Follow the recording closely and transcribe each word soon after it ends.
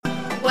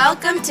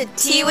Welcome to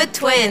Tea with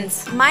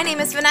Twins. My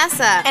name is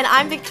Vanessa. And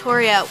I'm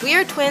Victoria. We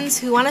are twins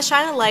who want to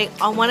shine a light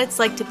on what it's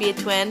like to be a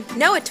twin,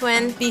 Know a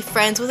twin. be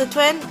friends with a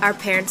twin, Our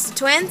parents are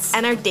twins.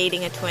 and are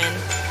dating a twin.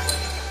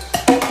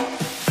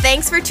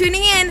 Thanks for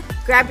tuning in.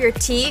 Grab your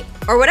tea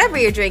or whatever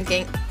you're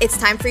drinking. It's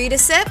time for you to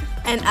sip.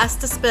 And us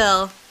to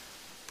spill.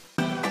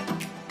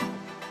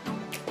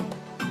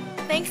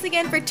 Thanks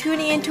again for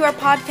tuning into our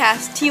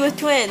podcast, Tea with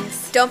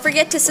Twins. Don't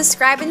forget to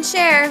subscribe and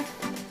share.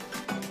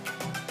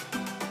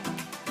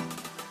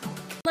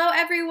 Hello,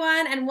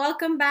 everyone, and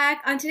welcome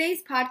back. On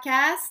today's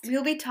podcast,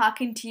 We'll be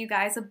talking to you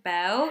guys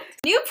about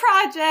new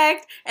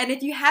project. And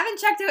if you haven't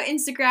checked out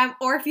Instagram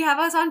or if you have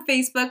us on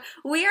Facebook,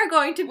 we are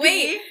going to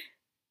be...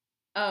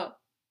 Wait.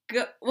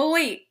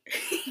 Wait.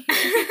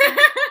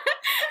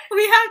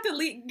 We have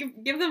to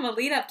give them a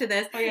lead up to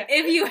this. Oh, yeah.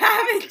 If you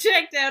haven't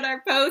checked out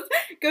our posts,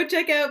 go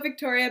check out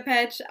Victoria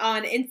Petch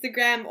on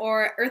Instagram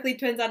or Earthly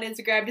Twins on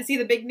Instagram to see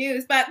the big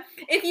news. But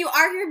if you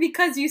are here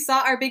because you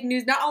saw our big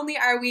news, not only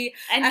are we...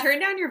 and turn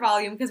down your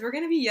volume because we're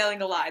going to be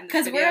yelling a lot in this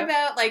Because video. we're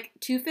about like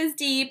 2 fizz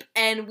deep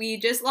and we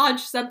just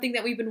launched something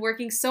that we've been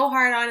working so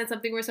hard on and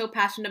something we're so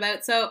passionate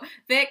about. So,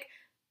 Vic,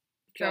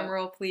 drum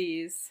roll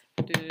please.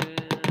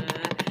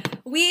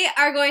 We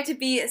are going to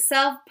be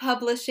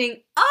self-publishing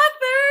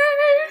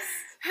authors!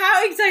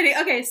 How exciting.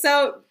 Okay,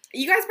 so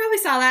you guys probably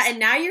saw that and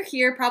now you're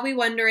here probably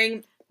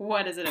wondering,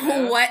 What is it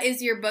about? what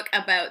is your book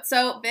about?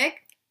 So,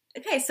 Vic?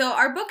 Okay, so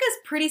our book is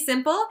pretty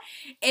simple.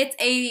 It's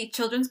a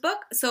children's book,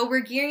 so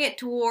we're gearing it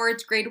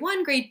towards grade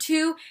 1, grade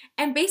 2,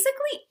 and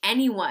basically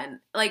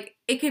anyone. Like,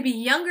 it could be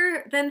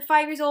younger than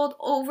 5 years old,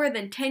 over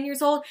than 10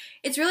 years old.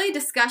 It's really a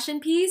discussion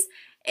piece.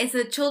 It's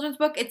a children's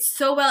book. It's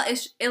so well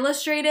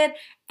illustrated,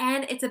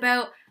 and it's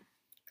about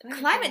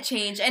climate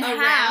change and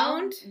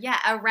Around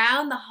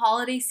around the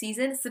holiday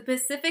season.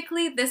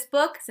 Specifically, this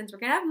book, since we're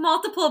gonna have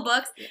multiple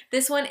books,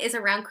 this one is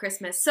around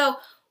Christmas. So,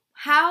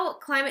 how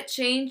climate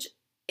change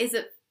is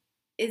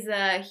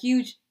a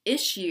huge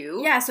issue.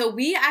 Yeah. So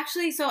we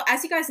actually,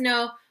 as you guys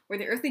know, we're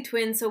the Earthly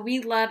Twins. So we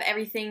love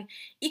everything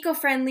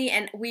eco-friendly,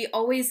 and we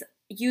always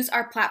use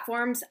our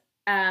platforms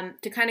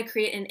to kind of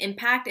create an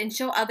impact and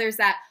show others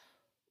that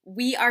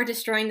we are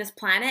destroying this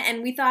planet.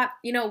 And we thought,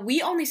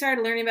 we only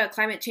started learning about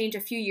climate change a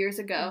few years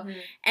ago.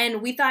 Mhm.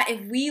 And we thought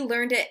if we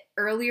learned it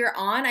earlier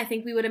on, I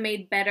think we would have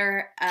made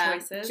better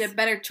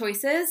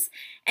choices.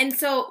 And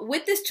so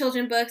with this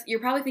children book, you're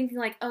probably thinking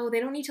like, oh, they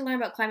don't need to learn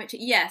about climate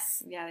change.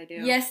 Yes. Yeah, they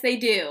do. Yes, they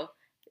do.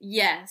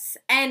 Yes.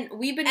 And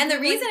we've been... And the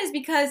reason is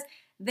because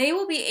they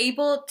will be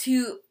able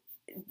to...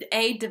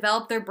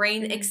 develop their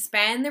brain,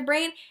 expand their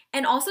brain,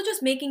 and also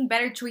just making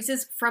better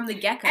choices from the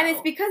get-go. And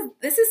it's because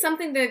this is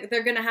something that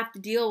they're going to have to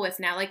deal with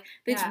now. Like,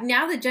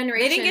 now the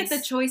generations... They didn't get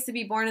the choice to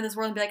be born in this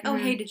world and be like, oh,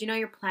 hey, did you know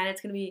your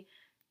planet's going to be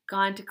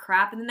gone to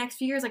crap in the next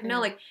few years? Like, no,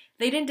 like,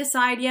 they didn't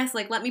decide, yes,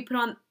 like, let me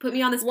put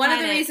me on this planet. One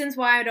of the reasons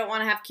why I don't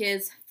want to have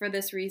kids for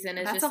this reason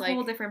is That's just, a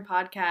whole different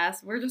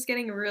podcast. We're just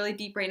getting really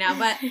deep right now,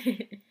 but...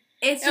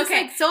 It's just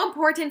like so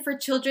important for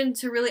children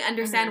to really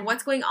understand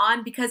what's going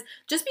on, because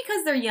just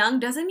because they're young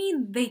doesn't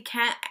mean they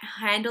can't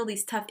handle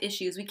these tough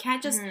issues. We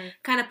can't just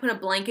kind of put a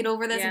blanket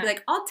over this and be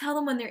like, I'll tell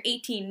them when they're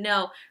 18.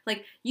 No,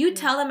 like you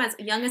tell them as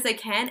young as they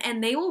can,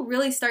 and they will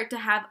really start to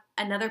have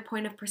another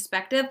point of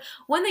perspective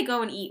when they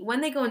go and eat,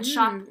 when they go and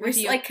shop with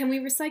you. Like, can we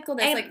recycle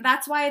this? And like,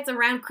 that's why it's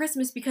around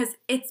Christmas, because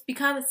it's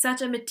become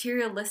such a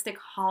materialistic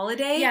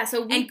holiday. Yeah,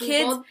 so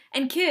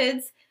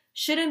kids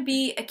shouldn't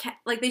be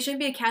they shouldn't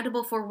be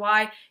accountable for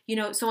why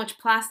so much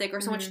plastic or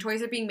so much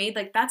toys are being made.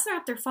 Like, that's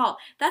not their fault.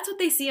 That's what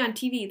they see on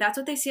TV. That's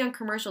what they see on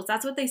commercials.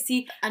 That's what they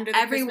see under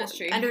the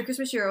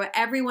Christmas tree or what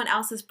everyone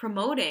else is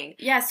promoting.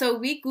 Yeah, so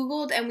we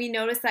Googled and we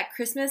noticed that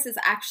Christmas is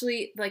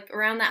actually, like,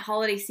 around that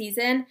holiday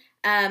season,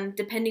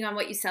 depending on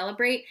what you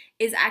celebrate,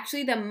 is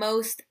actually the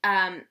most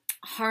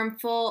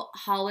harmful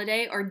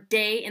holiday or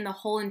day in the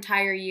whole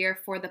entire year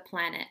for the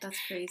planet. That's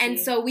crazy. And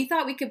so we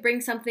thought we could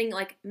bring something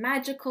like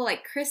magical,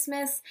 like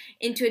Christmas,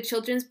 into a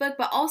children's book,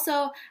 but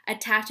also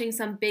attaching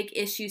some big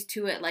issues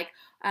to it, like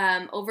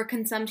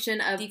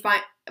overconsumption of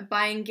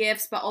buying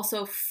gifts, but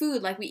also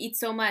food. Like, we eat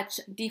so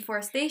much.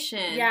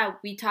 Deforestation. Yeah,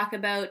 we talk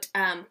about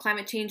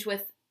climate change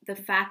with the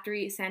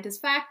factory, Santa's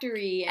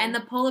factory, and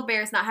the polar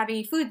bears not having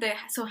any food.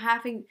 So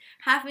having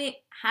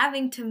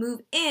to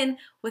move in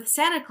with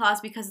Santa Claus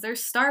because they're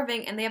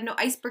starving and they have no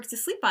icebergs to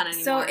sleep on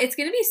anymore. So it's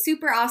gonna be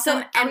super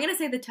awesome. So are we gonna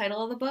say the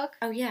title of the book?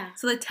 Oh yeah.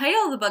 So the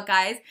title of the book,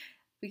 guys,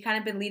 we kind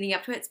of been leading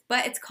up to it,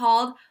 but it's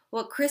called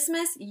What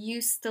Christmas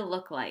Used to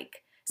Look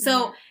Like.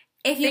 So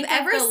if you've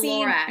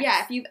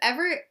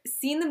ever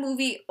seen the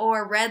movie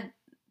or read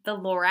The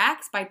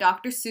Lorax by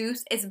Dr.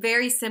 Seuss, it's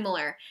very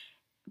similar,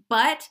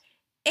 but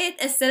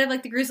instead of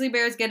like the grizzly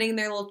bears getting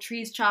their little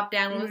trees chopped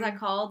down, what was that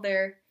called?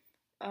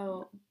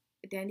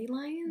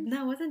 Dandelions?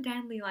 No, it wasn't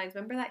dandelions.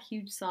 Remember that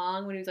huge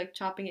song when he was like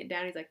chopping it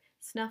down? He's like,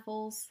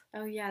 Snuffles.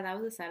 Oh yeah, that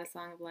was the saddest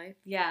song of life.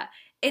 Yeah.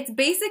 It's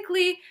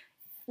basically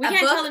We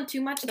can't tell them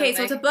too much, though. Okay,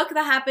 so it's a book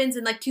that happens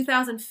in, like,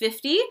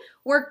 2050,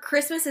 where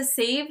Christmas is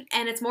saved,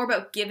 and it's more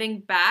about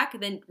giving back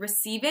than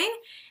receiving.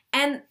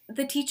 And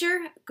the teacher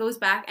goes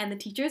back, and the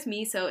teacher is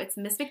me, so it's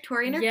Miss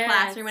Victoria in her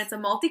classroom. It's a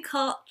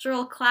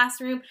multicultural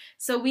classroom,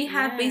 so we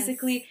have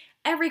basically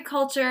every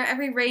culture,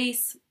 every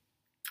race.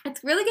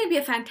 It's really going to be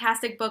a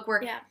fantastic book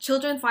where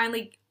children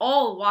finally,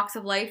 all walks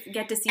of life,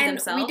 get to see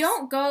themselves. We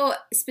don't go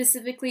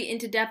specifically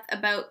into depth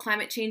about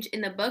climate change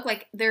in the book.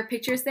 Like, there are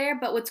pictures there,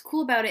 but what's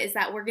cool about it is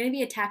that we're going to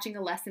be attaching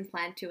a lesson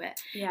plan to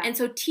it. Yeah. And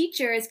so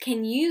teachers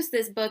can use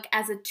this book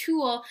as a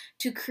tool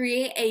to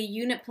create a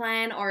unit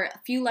plan or a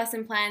few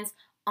lesson plans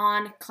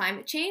on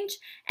climate change.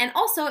 And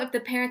also, if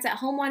the parents at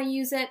home want to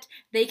use it,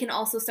 they can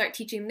also start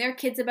teaching their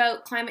kids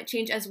about climate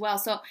change as well.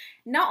 So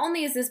not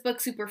only is this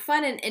book super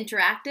fun and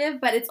interactive,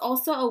 but it's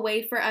also a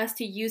way for us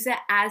to use it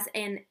as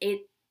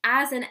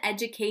an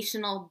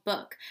educational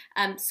book.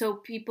 So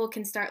people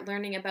can start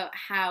learning about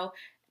how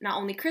not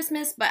only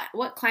Christmas, but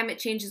what climate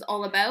change is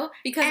all about.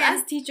 Because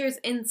as teachers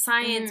in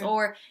science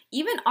or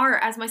even art,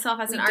 as myself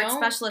as an art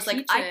specialist,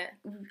 like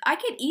I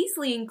could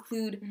easily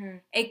include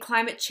a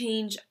climate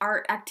change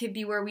art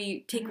activity where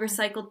we take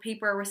recycled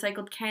paper or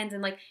recycled cans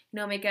and, like, you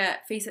know, make a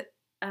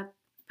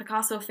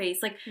Picasso face.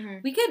 Like,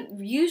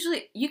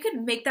 you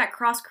could make that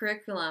cross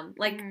curriculum,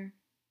 like,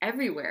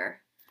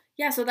 everywhere.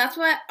 Yeah, so that's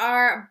what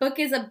our book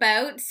is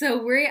about.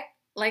 So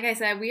like I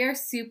said, we are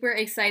super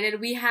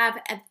excited. We have,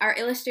 our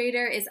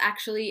illustrator is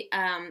actually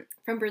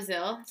from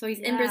Brazil. So he's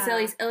in Brazil,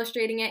 he's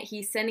illustrating it,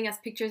 he's sending us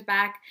pictures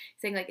back,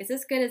 saying, like, is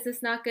this good, is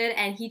this not good?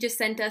 And he just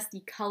sent us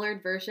the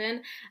colored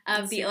version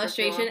of the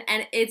illustration. Cool.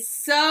 And it's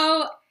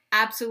so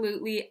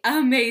absolutely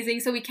amazing.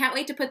 So we can't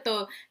wait to put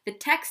the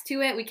text to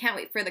it. We can't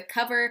wait for the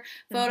cover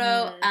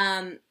photo.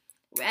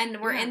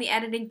 And we're in the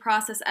editing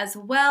process as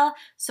well.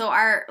 So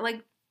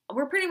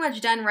we're pretty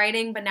much done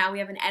writing, but now we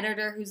have an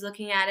editor who's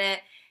looking at it.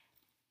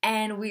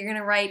 And we're going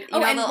to write,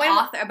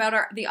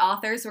 the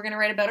authors. We're going to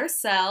write about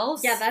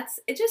ourselves. Yeah,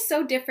 it's just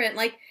so different.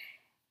 Like,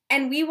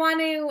 and we want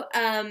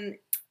to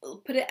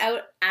put it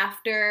out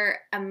after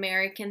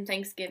American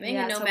Thanksgiving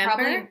in November. So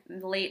probably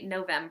late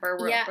November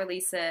we'll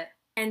release it.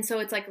 And so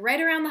it's, like, right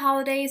around the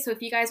holidays. So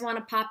if you guys want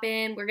to pop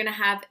in,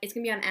 it's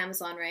going to be on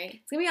Amazon, right?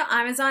 It's going to be on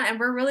Amazon. And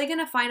we're really going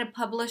to find a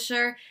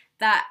publisher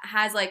that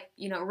has, like,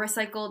 you know,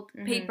 recycled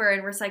paper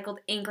and recycled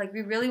ink. Like,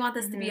 we really want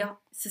this to be a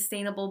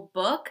sustainable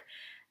book.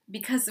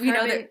 Because we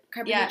know that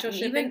carbon neutral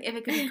shipping. Even if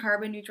it could be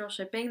carbon neutral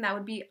shipping, that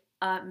would be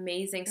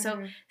amazing.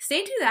 So stay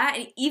tuned to that.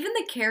 And even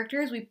the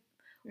characters, we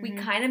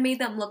kind of made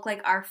them look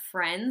like our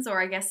friends,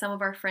 or I guess some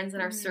of our friends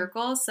in our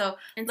circle. So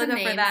look up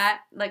for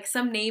that. Like,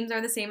 some names are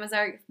the same as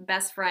our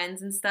best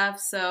friends and stuff.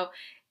 So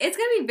it's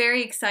going to be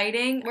very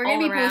exciting. We're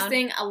going to be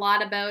posting a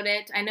lot about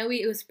it. I know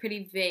it was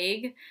pretty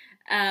vague,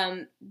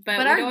 but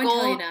we don't want to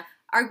tell you enough.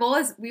 Our goal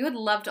is we would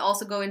love to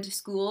also go into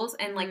schools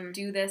and, like,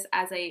 do this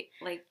as a,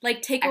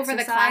 like take over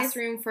the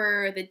classroom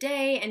for the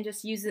day and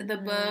just use the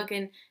book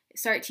and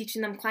start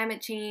teaching them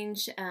climate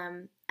change.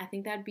 I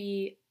think that'd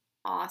be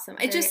awesome.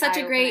 It's just such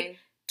a great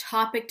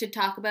topic to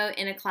talk about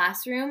in a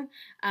classroom.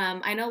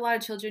 I know a lot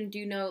of children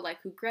do know, like,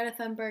 who Greta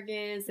Thunberg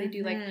is. They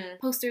do, like,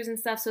 posters and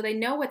stuff, so they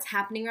know what's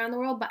happening around the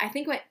world. But I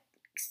think what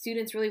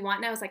students really want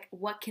now is, like,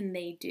 what can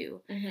they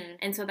do?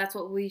 And so that's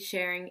what we'll be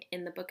sharing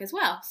in the book as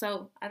well.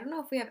 So I don't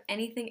know if we have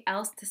anything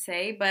else to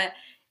say, but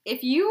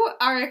if you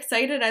are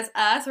excited as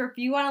us, or if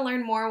you want to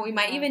learn more, we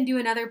might even do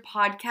another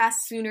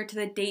podcast sooner to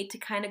the date to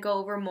kind of go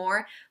over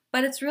more.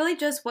 But it's really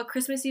just what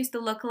Christmas used to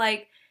look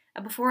like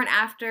before and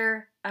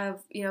after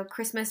of, you know,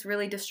 Christmas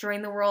really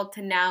destroying the world,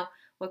 to now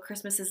what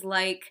Christmas is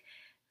like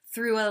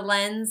through a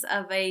lens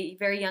of a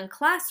very young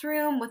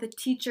classroom with a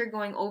teacher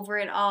going over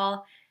it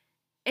all.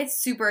 It's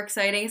super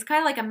exciting. It's kind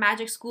of like a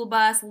Magic School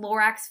Bus,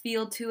 Lorax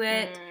feel to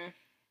it.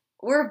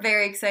 We're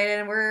very excited,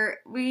 and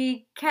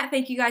we can't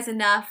thank you guys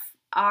enough.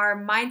 Our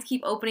minds keep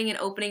opening and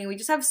opening, and we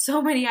just have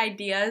so many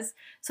ideas.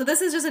 So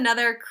this is just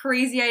another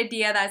crazy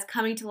idea that's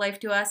coming to life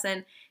to us,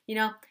 and, you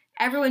know,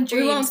 everyone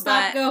dreams,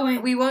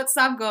 we won't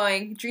stop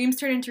going. Dreams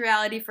turn into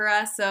reality for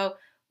us, so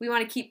we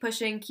want to keep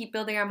pushing, keep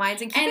building our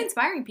minds, and keep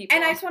inspiring people.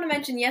 And I just want to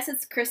mention, yes,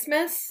 it's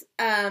Christmas,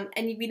 and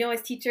we know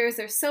as teachers,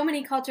 there's so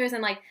many cultures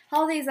and, like,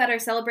 holidays that are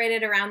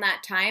celebrated around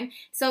that time.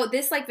 So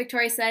this, like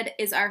Victoria said,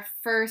 is our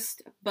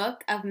first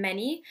book of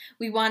many.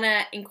 We want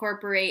to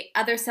incorporate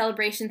other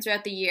celebrations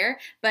throughout the year,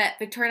 but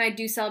Victoria and I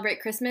do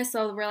celebrate Christmas,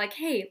 so we're like,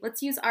 hey,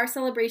 let's use our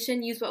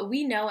celebration, use what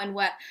we know and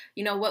what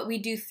we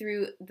do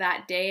through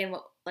that day, and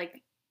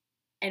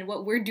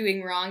what we're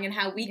doing wrong and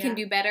how we can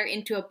do better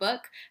into a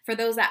book for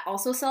those that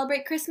also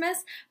celebrate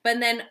Christmas, but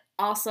then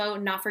also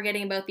not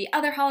forgetting about the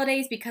other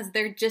holidays because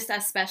they're just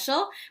as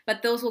special,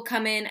 but those will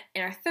come in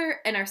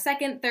our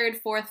second, third,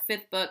 fourth,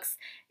 fifth books.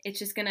 It's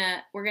just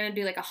we're gonna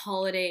do, like, a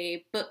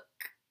holiday book.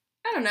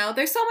 I don't know.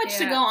 There's so much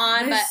to go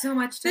on, there's but so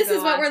much this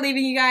is what we're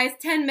leaving you guys.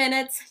 10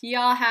 minutes.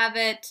 Y'all have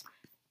it.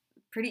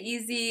 Pretty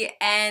easy,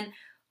 and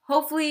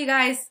hopefully you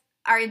guys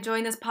are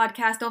enjoying this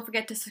podcast. Don't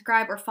forget to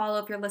subscribe or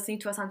follow if you're listening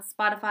to us on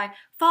Spotify.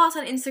 Follow us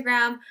on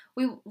Instagram.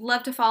 We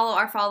love to follow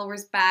our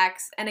followers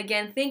back. And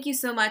again, thank you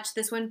so much.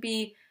 This wouldn't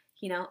be,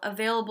 you know,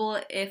 available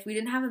if we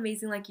didn't have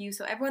amazing like you.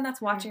 So everyone that's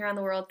watching around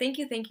the world, thank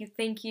you, thank you,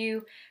 thank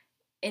you.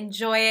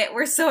 enjoy it.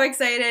 We're so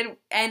excited.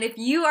 And if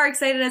you are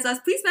excited as us,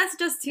 please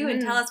message us too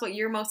and tell us what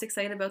you're most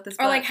excited about this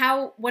book. Or like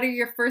what are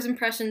your first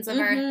impressions of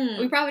our,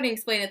 we probably didn't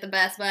explain it the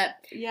best, but.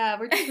 Yeah,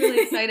 we're just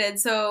really excited.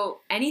 So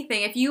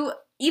anything, if you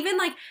even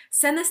like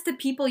send this to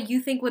people you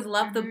think would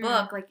love the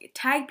book, like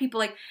tag people,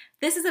 like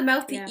this is a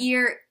mouth to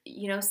ear,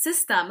 you know,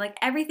 system. Like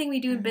everything we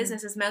do in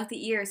business is mouth to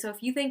ear. So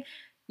if you think,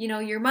 you know,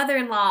 your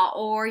mother-in-law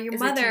or your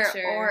mother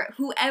or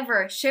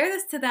whoever, share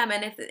this to them.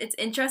 And if it's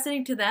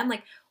interesting to them,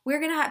 like we're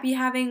going to be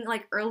having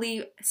like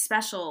early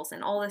specials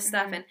and all this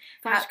stuff and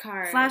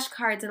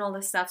flashcards and all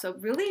this stuff. So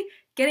really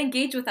get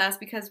engaged with us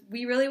because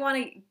we really want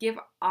to give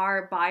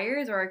our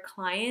buyers or our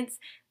clients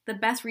the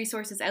best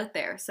resources out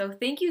there. So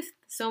thank you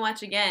so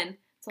much again.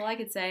 That's all I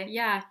could say.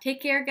 Yeah.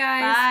 Take care,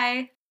 guys.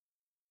 Bye.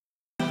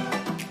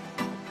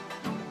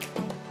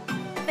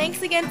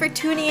 Thanks again for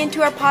tuning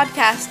into our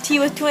podcast, Tea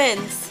with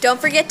Twins. Don't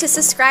forget to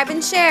subscribe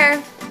and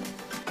share.